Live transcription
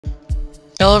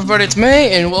Hello everybody, it's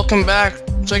May, and welcome back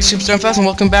to Superstar Fest, and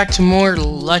welcome back to more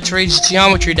Let's Rage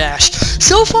Geometry Dash.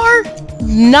 So far,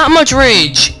 not much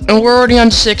rage, and we're already on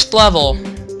 6th level.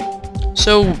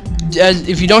 So,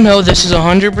 if you don't know, this is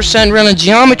 100% run a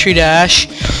Geometry Dash.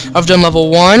 I've done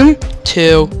level 1,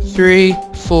 2, 3,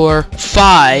 4,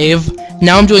 5.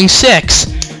 Now I'm doing 6.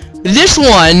 This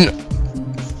one,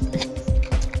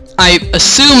 I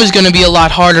assume, is going to be a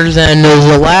lot harder than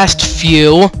the last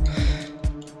few.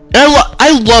 And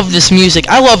I love this music.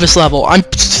 I love this level. I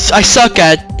suck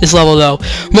at this level though.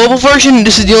 Mobile version,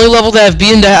 this is the only level that I've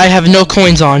beaten that I have no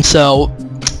coins on, so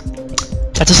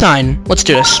that's a sign. Let's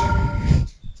do this.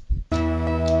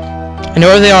 I know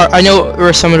where they are. I know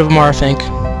where some of them are, I think.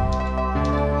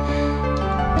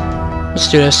 Let's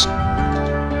do this.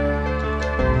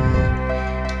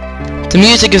 The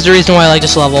music is the reason why I like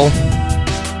this level.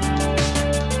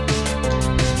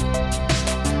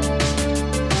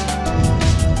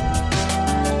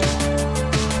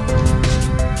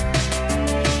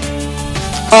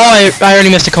 Oh, I already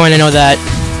missed a coin, I know that.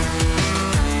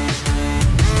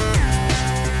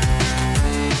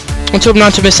 Let's hope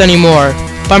not to miss any more.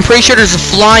 But I'm pretty sure there's a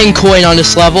flying coin on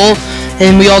this level,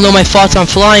 and we all know my thoughts on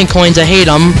flying coins, I hate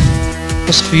them.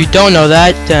 So if you don't know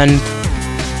that, then...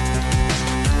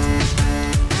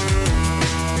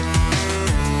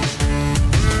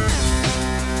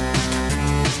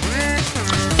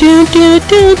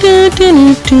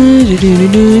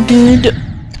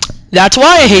 That's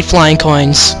why I hate flying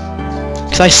coins.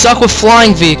 Because I suck with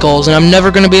flying vehicles, and I'm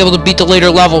never going to be able to beat the later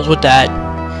levels with that.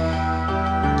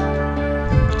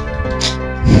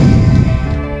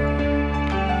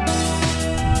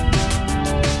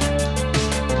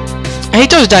 I hate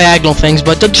those diagonal things,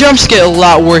 but the jumps get a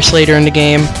lot worse later in the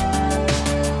game.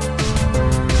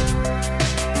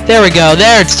 There we go,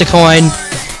 there it's the coin.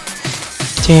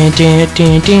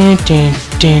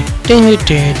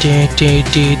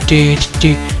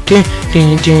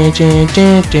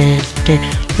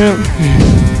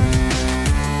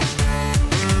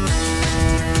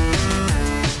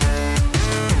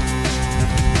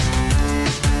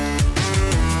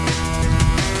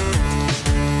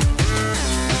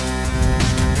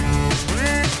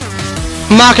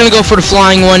 I'm not gonna go for the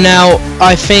flying one now.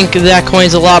 I think that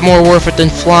coin's a lot more worth it than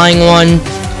flying one.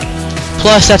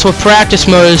 Plus, that's what practice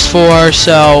mode is for,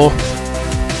 so...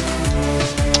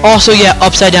 Also, yeah,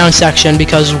 upside down section,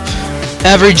 because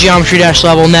every Geometry Dash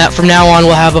level from now on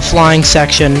will have a flying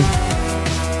section.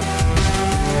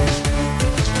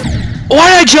 Why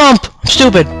did I jump? I'm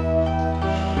stupid.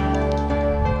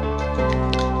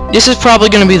 This is probably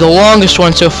going to be the longest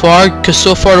one so far, because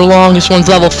so far the longest one's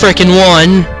level frickin'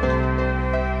 1.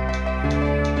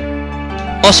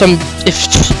 Also, if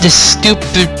this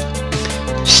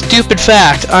stupid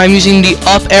fact, I'm using the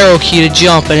up arrow key to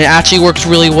jump, and it actually works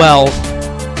really well.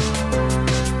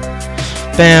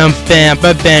 Bam, bam,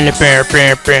 ba, bam, bam,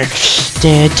 bam, bam.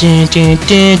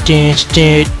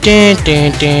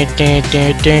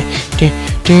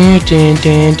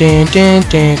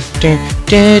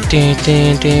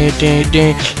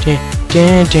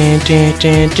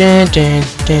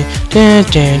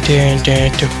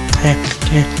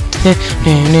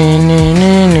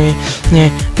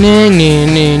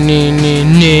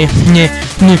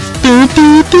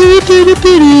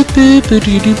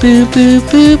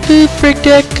 Frick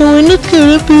that coin, let's go.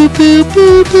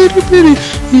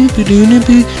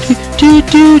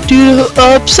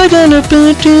 Upside down.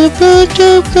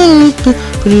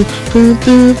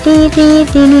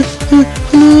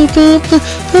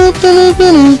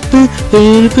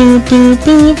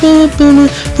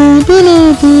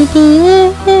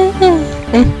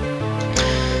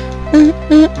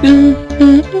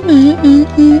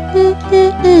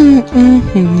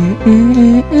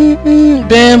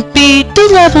 Bam, beat the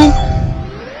level.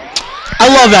 I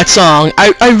love that song.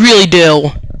 I really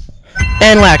do.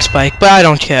 And lag spike, but I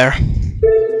don't care.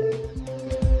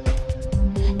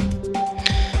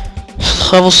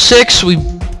 Level 6, we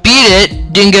beat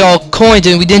it. Didn't get all coins,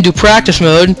 and we didn't do practice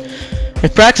mode.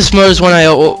 And practice mode is when I...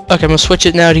 okay, I'm gonna switch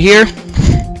it now to here.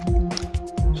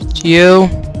 To you.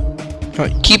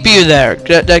 Right, keep you there.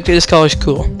 This color's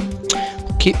cool.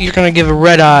 You're gonna give it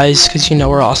red eyes, because you know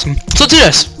we're awesome. So let's do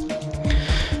this.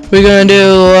 We're gonna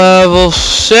do level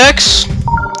 6.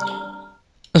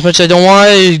 As much as I don't want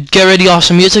to get rid of the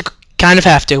awesome music, kind of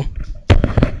have to.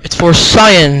 It's for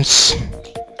science.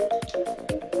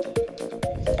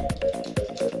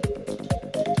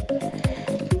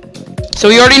 So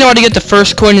we already know how to get the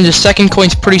first coin, and the second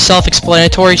coin's pretty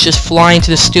self-explanatory. It's just flying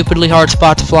to the stupidly hard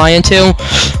spot to fly into.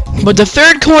 But the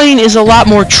third coin is a lot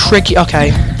more tricky.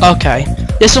 Okay.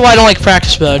 This is why I don't like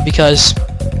practice mode, because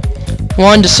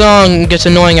One, the song gets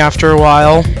annoying after a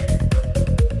while.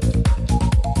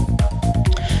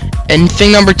 And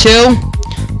thing number two,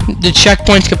 the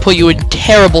checkpoints can put you in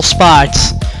terrible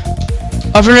spots.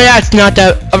 Other than that, it's not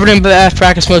that. Other than that,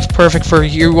 practice mode's perfect for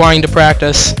you wanting to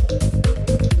practice.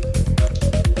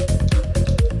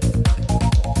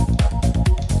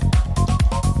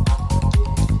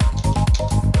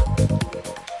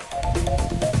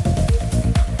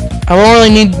 I won't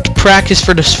really need to practice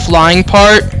for this flying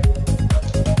part.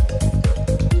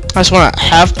 I just want to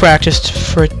have practiced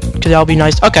for it, because that'll be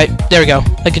nice. Okay, there we go.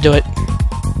 I could do it.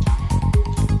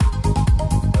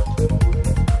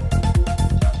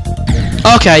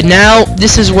 Okay, now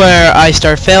this is where I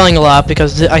start failing a lot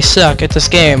because I suck at this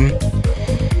game.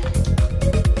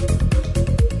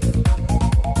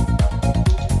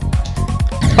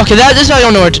 Okay, this I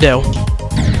don't know what to do.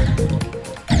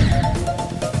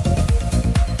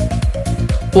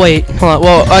 Wait, hold on.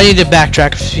 Well, I need to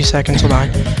backtrack a few seconds. Hold on.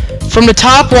 From the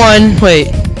top one, wait.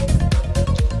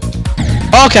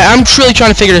 Okay, I'm really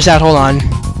trying to figure this out. Hold on.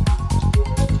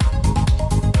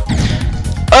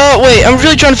 Oh, wait, I'm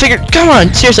really trying to figure... Come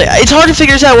on, seriously. It's hard to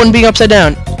figure this out when being upside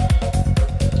down.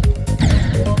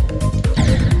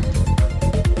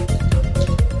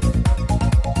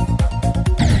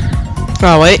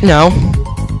 Oh, wait, no.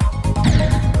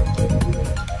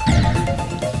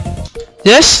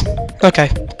 This? Okay,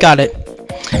 got it.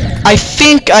 I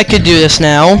think I could do this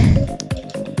now.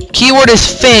 Keyword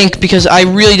is think, because I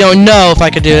really don't know if I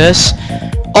could do this.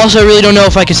 Also, I really don't know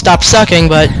if I could stop sucking,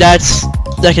 but that's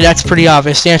pretty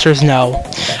obvious. The answer is no.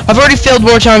 I've already failed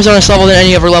more times on this level than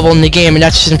any other level in the game, and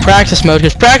that's just in practice mode,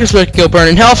 because practice mode can go burn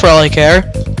in hell for all I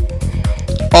care.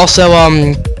 Also,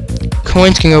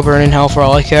 coins can go burn in hell for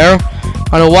all I care.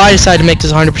 I don't know why I decided to make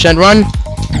this 100% run.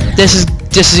 This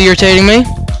is irritating me.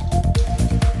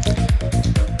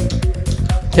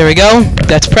 There we go.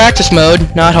 That's practice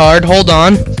mode, not hard. Hold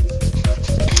on.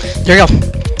 There we go.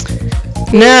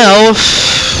 Now,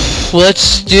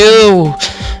 let's do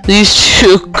these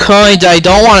two coins. I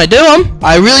don't want to do them.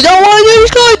 I really don't want to do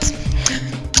these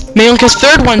coins. Mainly because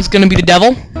third one's going to be the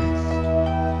devil.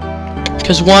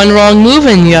 Because one wrong move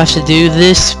and you have to do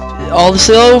this, all this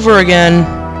over again.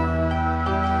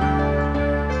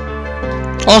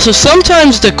 Also,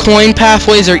 sometimes the coin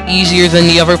pathways are easier than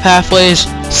the other pathways.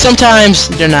 Sometimes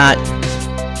they're not.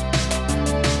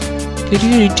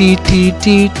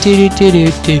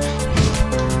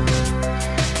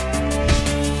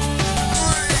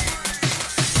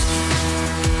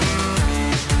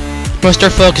 I'm gonna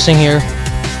start focusing here.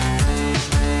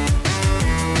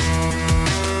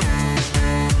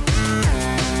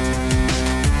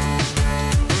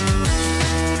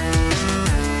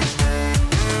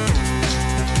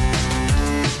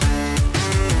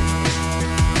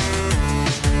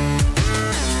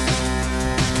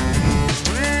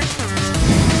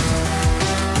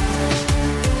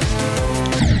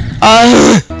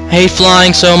 I hate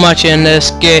flying so much in this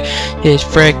game. It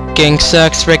freaking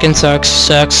sucks,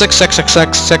 sucks.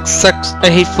 I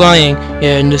hate flying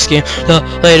in this game. The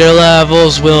later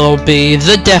levels will be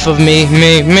the death of me.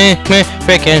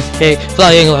 Freaking hate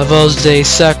flying levels. They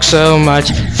suck so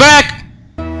much. Frick!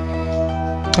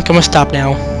 Okay, I'm gonna stop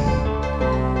now.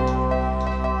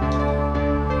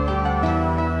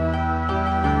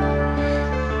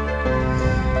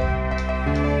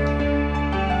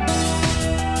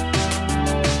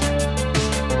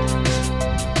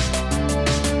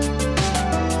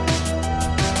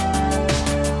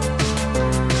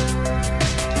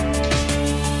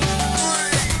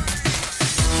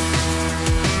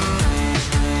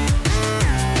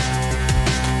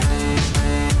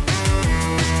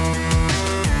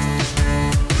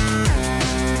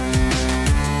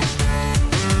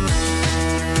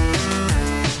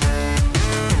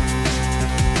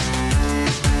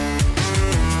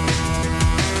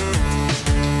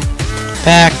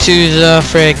 Back to the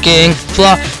freaking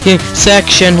flying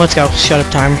section. Let's go. Shut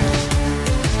up time.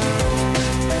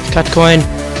 Cut coin.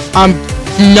 I'm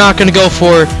not gonna go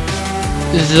for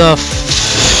the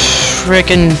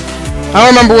freaking... I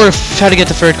don't remember how to get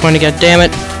the third coin again. Damn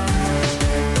it.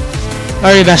 I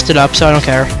already messed it up, so I don't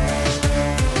care.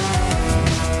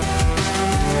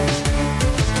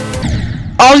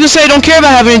 I was gonna say I don't care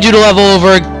about having to do the level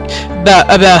over,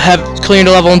 about clearing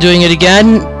the level and doing it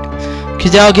again.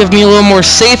 Because that'll give me a little more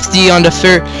safety on the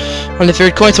third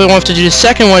coin, so I won't have to do the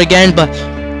second one again. But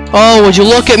oh, would you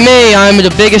look at me? I'm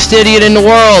the biggest idiot in the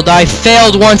world. I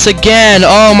failed once again.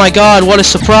 Oh my God, what a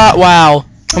surprise! Wow,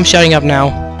 I'm shutting up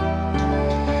now.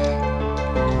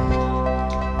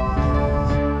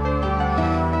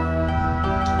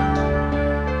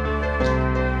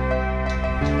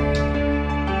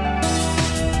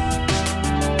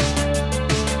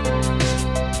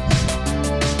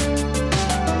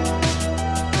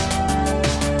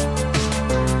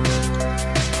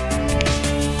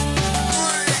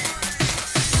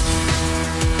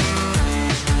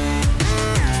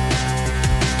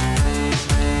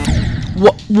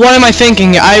 What am I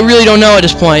thinking? I really don't know at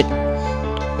this point.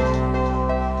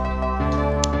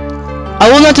 I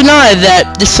will not deny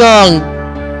that this song,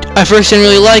 I first didn't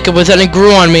really like it, but then it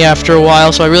grew on me after a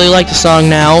while, so I really like the song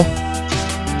now.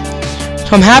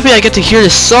 So I'm happy I get to hear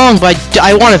this song, but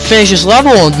I want to finish this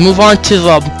level and move on to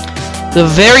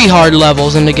the very hard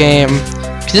levels in the game.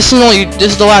 This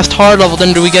is the last hard level,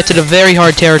 then do we get to the very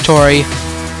hard territory.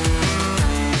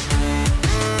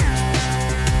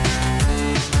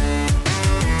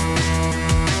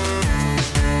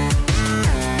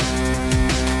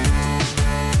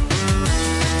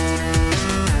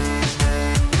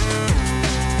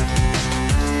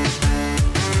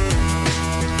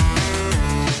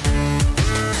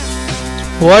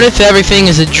 What if everything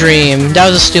is a dream? That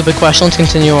was a stupid question. Let's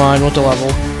continue on with the level.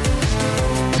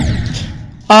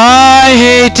 I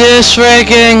hate this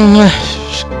freaking...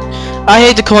 I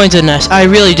hate the coins in this. I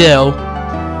really do.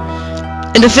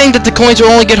 And to think that the coins will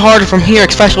only get harder from here,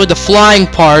 especially the flying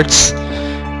parts,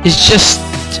 is just...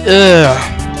 ugh.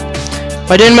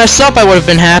 If I didn't mess up, I would have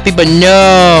been happy, but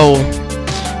no.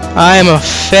 I am a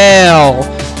fail.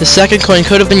 The second coin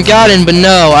could have been gotten, but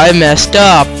no, I messed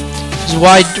up.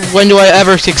 When do I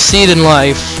ever succeed in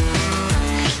life?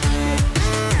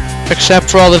 Except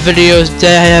for all the videos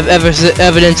that I have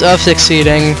evidence of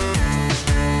succeeding.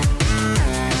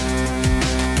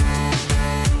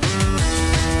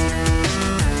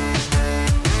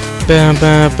 Bam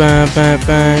bam bam bam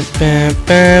bam bam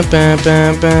bam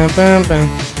bam bam bam bam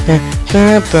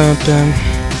bam bam bam.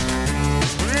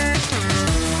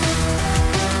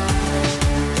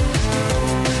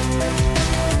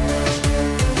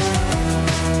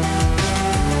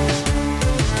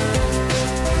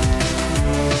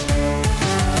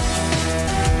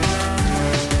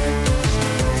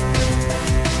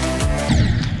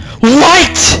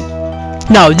 What?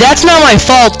 No, that's not my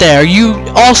fault there. You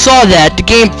all saw that. The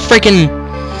game freaking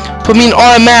put me in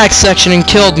automatic section and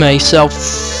killed me, so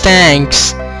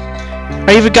thanks.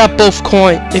 I even got both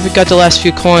coins. Even got the last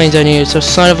few coins I needed, so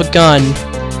son of a gun.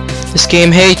 This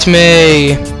game hates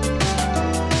me.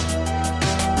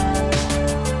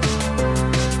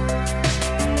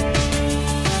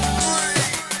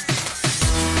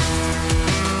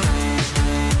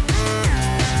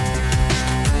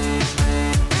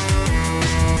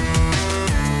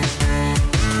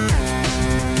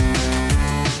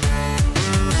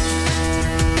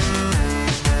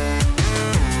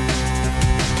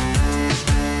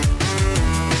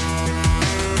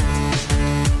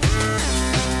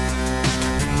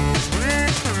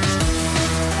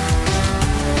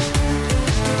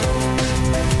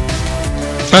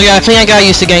 Okay, I think I got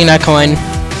used to getting that coin.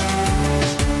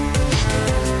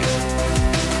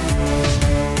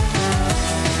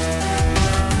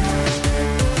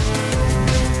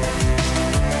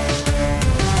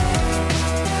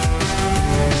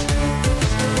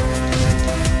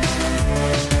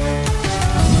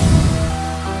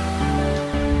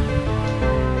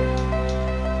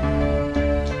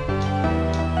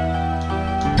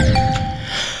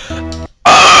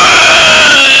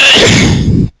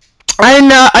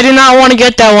 I did not want to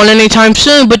get that one anytime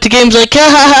soon, but the game's like, ha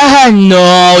ha ha ha,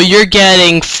 no, you're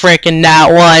getting frickin' that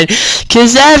one,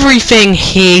 cause everything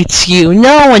hates you,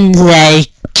 no one likes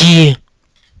you.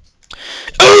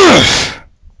 Ugh.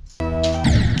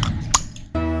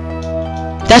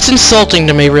 That's insulting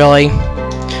to me, really.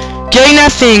 Getting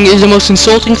that thing is the most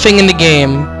insulting thing in the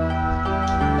game.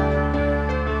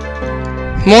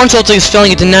 More insulting is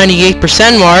failing at the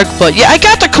 98% mark, but yeah, I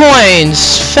got the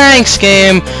coins! Thanks,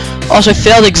 game. Also, I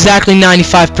failed exactly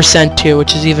 95% too,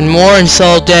 which is even more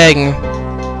insulting.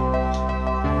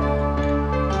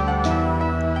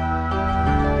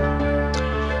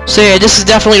 So yeah, this is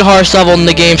definitely the hardest level in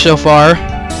the game so far.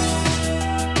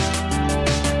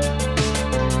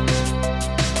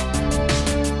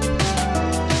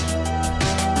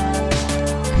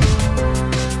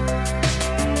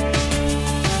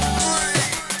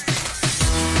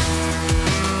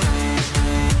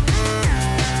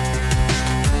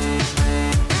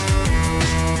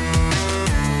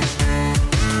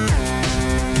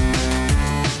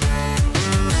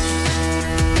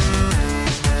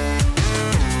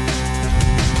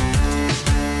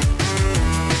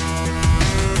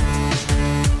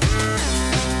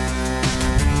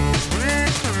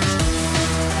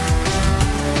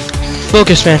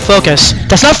 Focus, man, focus.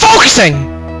 That's not focusing!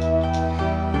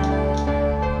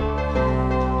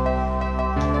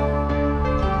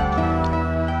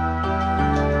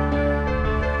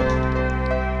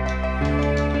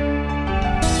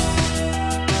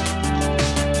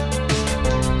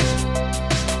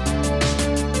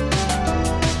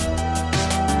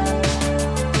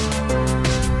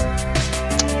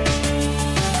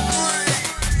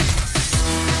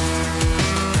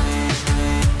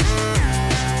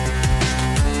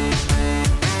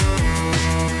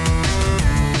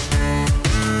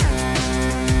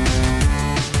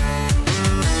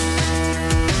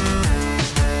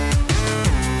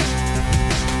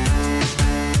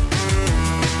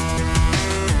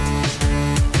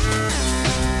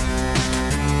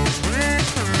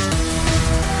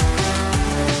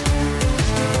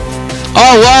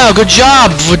 wow, good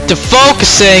job with the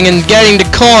focusing and getting the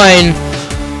coin.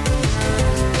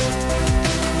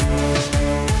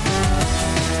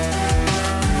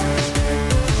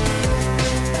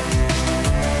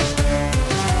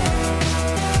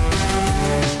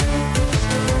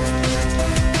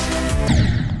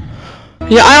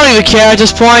 Yeah, I don't even care at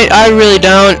this point. I really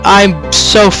don't. I'm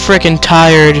so freaking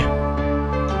tired.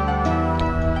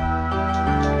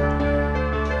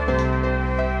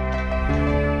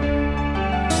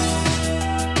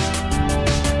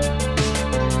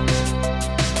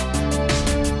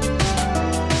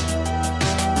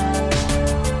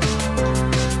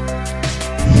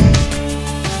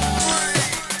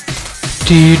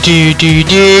 Do do do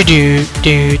do do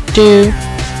do do.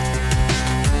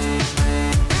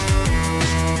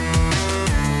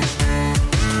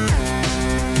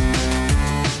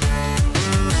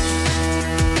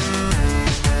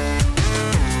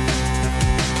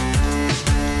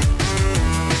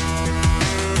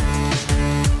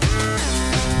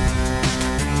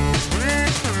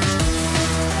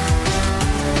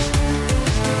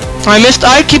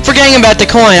 I keep forgetting about the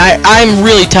coin. I'm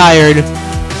really tired.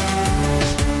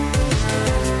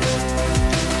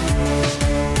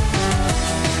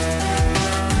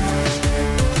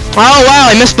 Oh wow,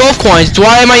 I missed both coins.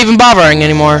 Why am I even bothering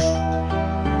anymore?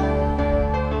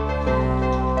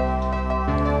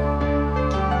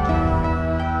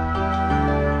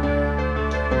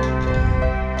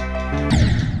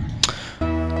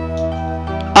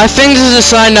 I think this is a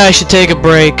sign that I should take a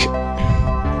break.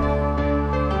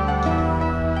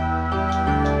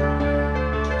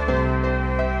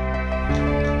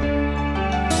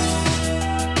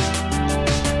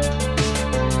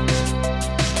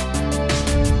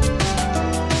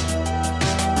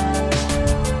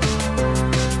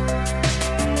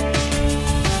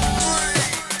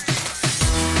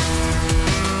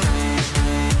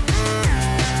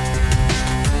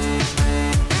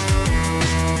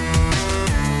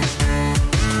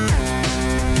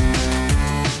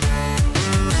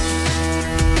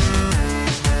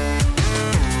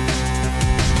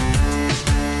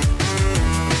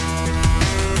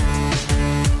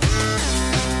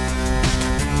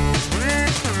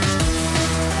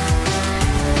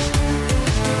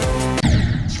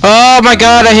 Oh my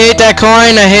god, I hate that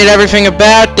coin. I hate everything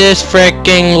about this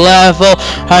freaking level.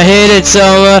 I hate it so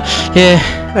much. Yeah,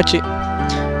 actually,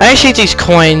 I actually hate these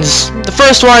coins. The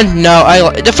first one,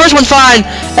 no. The first one's fine.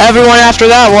 Everyone after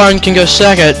that one can go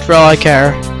second, for all I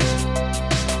care.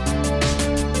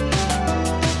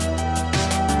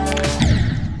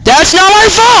 That's not my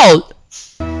fault!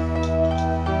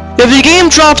 If the game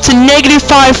drops to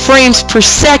 -5 frames per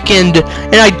second,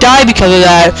 and I die because of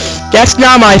that, that's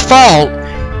not my fault.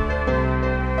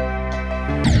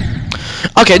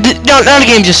 Okay, now the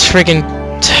game just freaking...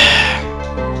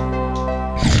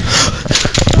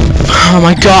 Oh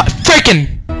my god, freaking!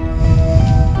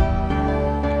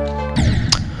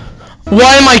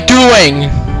 What am I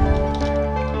doing?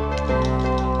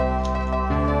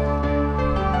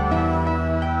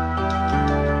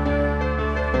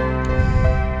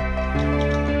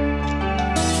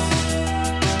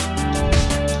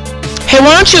 Hey,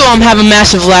 why don't you have a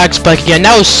massive lag spike again?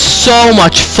 That was so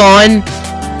much fun.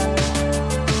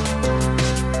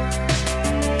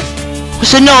 I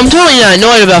said, no, I'm totally not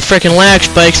annoyed about freaking lag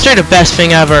spikes. They're the best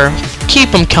thing ever.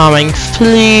 Keep them coming,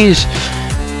 please.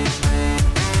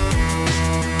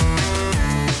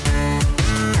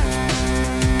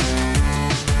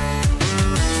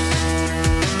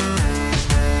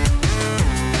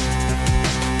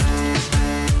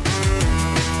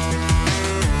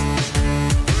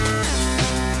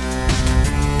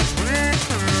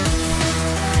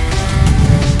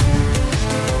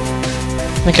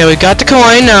 Okay, we got the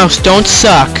coin, now don't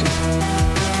suck.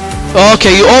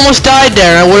 Okay, you almost died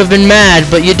there, I would have been mad,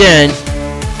 but you didn't.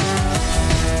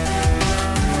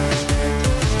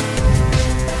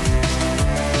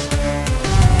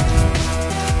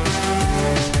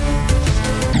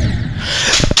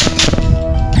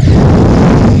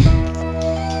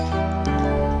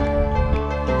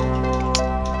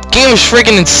 Game is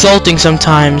freaking insulting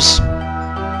sometimes.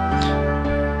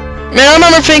 Man, I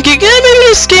remember thinking, maybe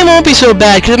this game won't be so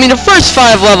bad, because I mean, the first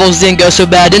 5 levels didn't go so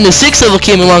bad, then the 6th level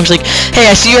came along, it's like, hey,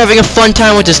 I see you having a fun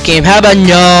time with this game, how about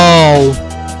no?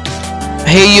 I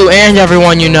hate you and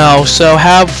everyone you know, so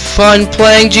have fun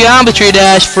playing Geometry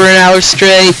Dash for an hour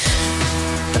straight.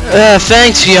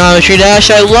 Thanks, Geometry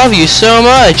Dash, I love you so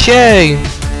much, yay!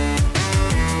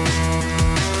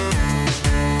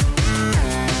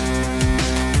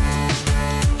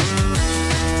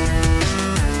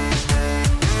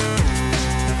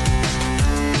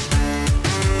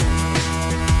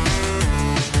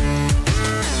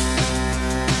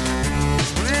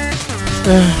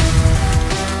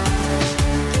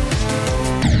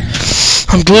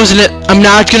 I'm losing it. I'm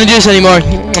not gonna do this anymore.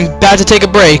 I'm about to take a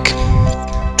break.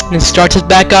 And start it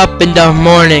back up in the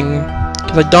morning.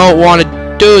 Cause I don't want to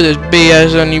do this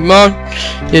BS anymore.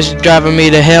 This is driving me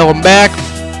to hell and back.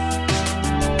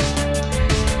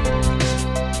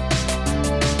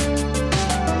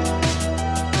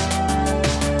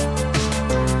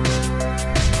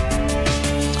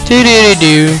 Do do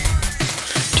do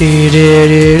do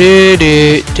do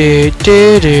do do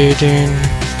do do do.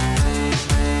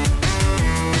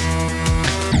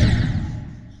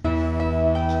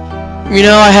 You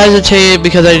know, I hesitated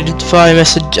because I thought I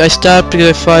missed I stopped because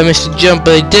I thought I missed a jump,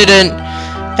 but I didn't,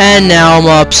 and now I'm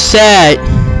upset.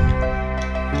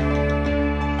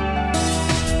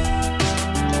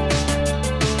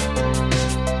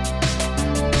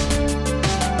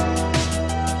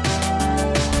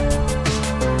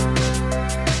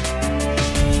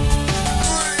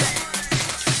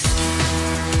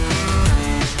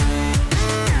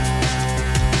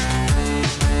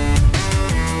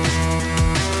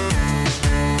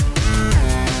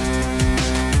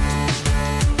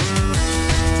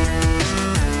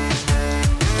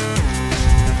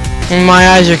 My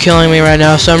eyes are killing me right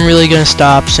now, so I'm really gonna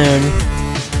stop soon.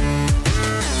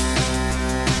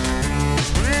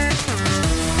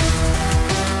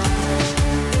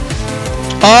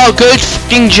 Oh, good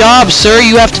f***ing job, sir.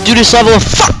 You have to do this level of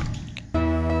fuck.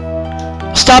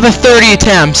 Stop at 30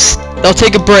 attempts. I'll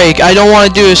take a break. I don't want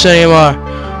to do this anymore.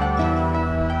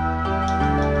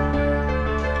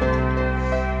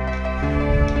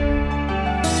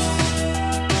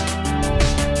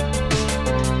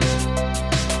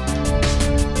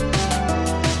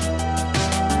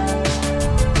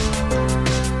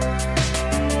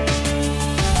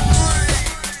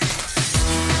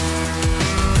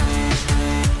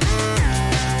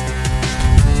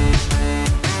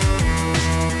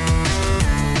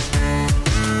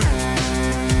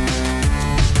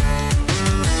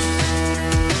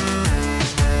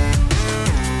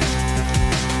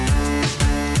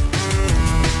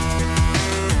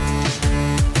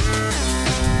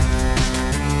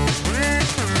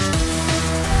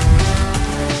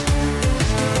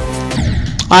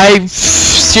 I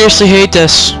seriously hate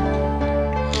this.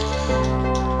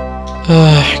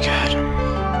 Oh god.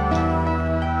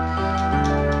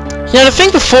 Yeah, the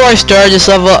thing before I started this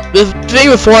level,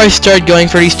 before I started going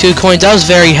for these 2 coins, I was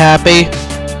very happy.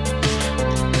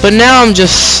 But now I'm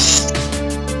just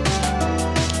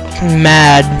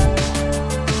mad.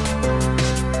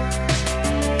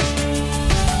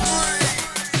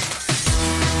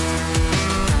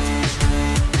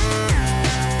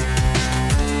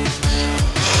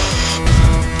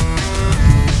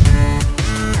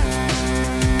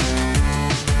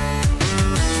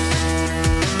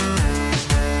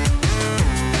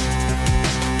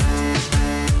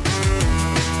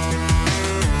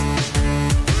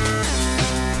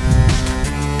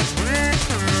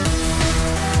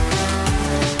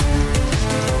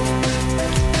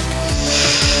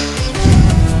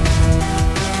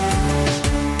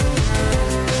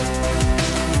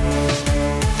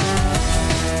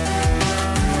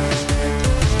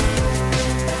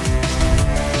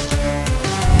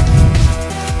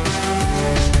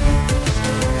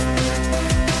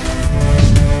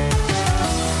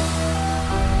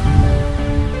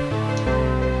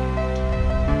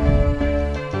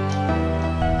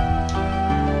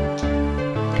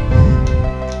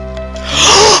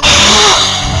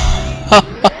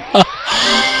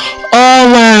 Oh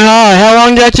my god, how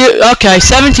long did I do? Okay,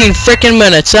 17 freaking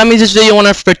minutes. That means this video went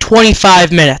on for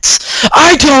 25 minutes.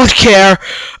 I don't care.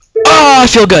 Oh, I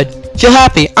feel good. Feel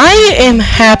happy. I am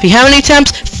happy. How many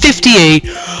attempts? 58.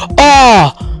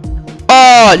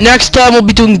 Oh, next time we'll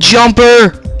be doing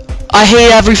Jumper. I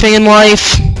hate everything in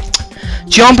life.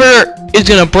 Jumper is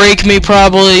gonna break me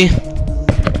probably.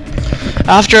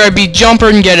 After I beat Jumper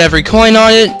and get every coin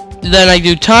on it, then I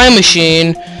do Time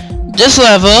Machine. This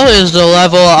level is the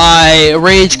level I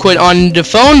rage quit on the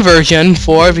phone version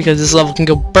for, because this level can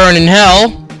go burn in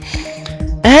hell.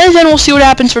 And then we'll see what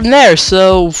happens from there.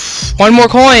 So, 1 more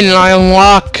coin and I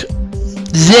unlock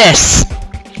this.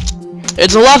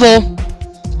 It's a level.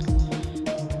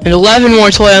 And 11 more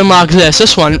until I unlock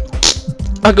this one.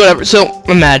 Whatever, so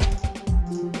I'm mad.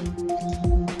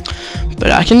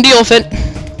 But I can deal with it.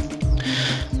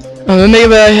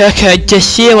 Maybe, okay,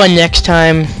 just see you next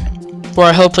time. Where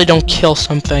I hopefully don't kill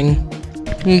something.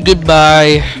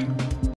 Goodbye.